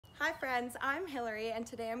Hi friends, I'm Hillary and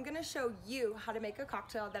today I'm going to show you how to make a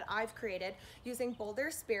cocktail that I've created using Boulder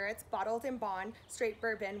Spirits Bottled in Bond Straight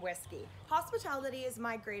Bourbon Whiskey. Hospitality is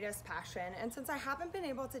my greatest passion, and since I haven't been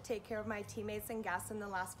able to take care of my teammates and guests in the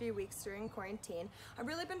last few weeks during quarantine, I've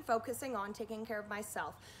really been focusing on taking care of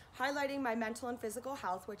myself, highlighting my mental and physical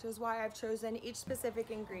health, which is why I've chosen each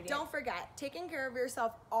specific ingredient. Don't forget, taking care of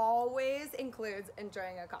yourself always includes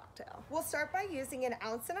enjoying a cocktail. We'll start by using 1.5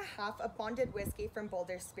 ounces of bonded whiskey from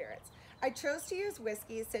Boulder Spirits. I chose to use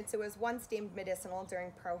whiskey since it was once deemed medicinal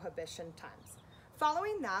during Prohibition times.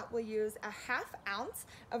 Following that, we'll use 1/2 ounce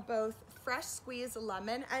of both fresh squeezed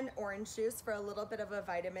lemon and orange juice for a little bit of a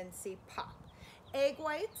vitamin C pop. Egg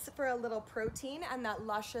whites for a little protein and that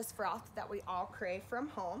luscious froth that we all crave from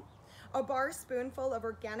home. A bar spoonful of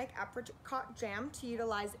organic apricot jam to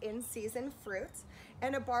utilize in-season fruits,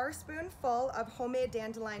 and a bar spoonful of homemade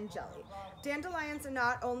dandelion jelly. Dandelions are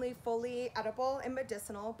not only fully edible and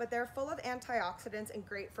medicinal, but they're full of antioxidants and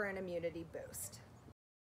great for an immunity boost.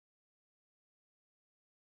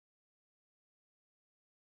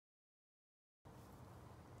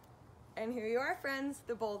 And here you are, friends,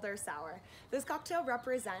 the Boulder Sour. This cocktail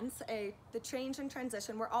represents the change and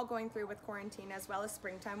transition we're all going through with quarantine as well as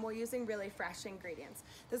springtime while using really fresh ingredients.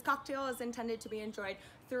 This cocktail is intended to be enjoyed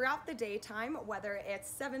throughout the daytime, whether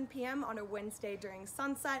it's 7 p.m. on a Wednesday during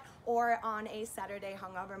sunset or on a Saturday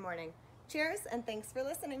hungover morning. Cheers, and thanks for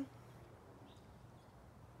listening.